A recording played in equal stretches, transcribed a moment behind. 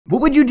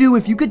What would you do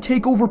if you could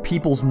take over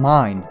people's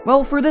mind?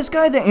 Well, for this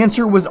guy, the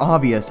answer was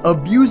obvious.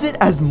 Abuse it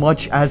as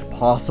much as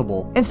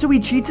possible. And so he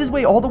cheats his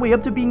way all the way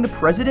up to being the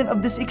president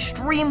of this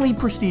extremely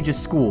prestigious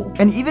school,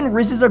 and even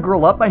rizzes a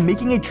girl up by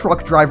making a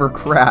truck driver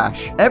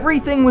crash.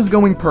 Everything was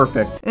going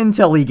perfect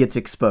until he gets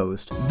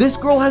exposed. This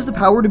girl has the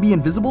power to be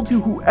invisible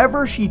to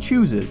whoever she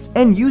chooses,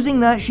 and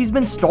using that, she's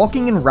been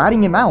stalking and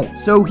ratting him out,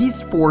 so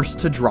he's forced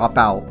to drop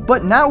out.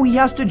 But now he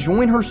has to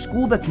join her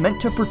school that's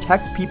meant to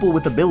protect people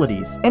with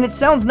abilities. And it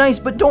sounds nice,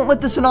 but don't let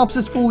the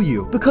synopsis fool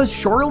you, because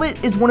Charlotte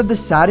is one of the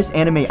saddest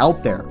anime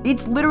out there.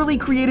 It's literally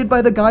created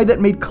by the guy that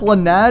made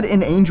Clannad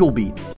and Angel Beats.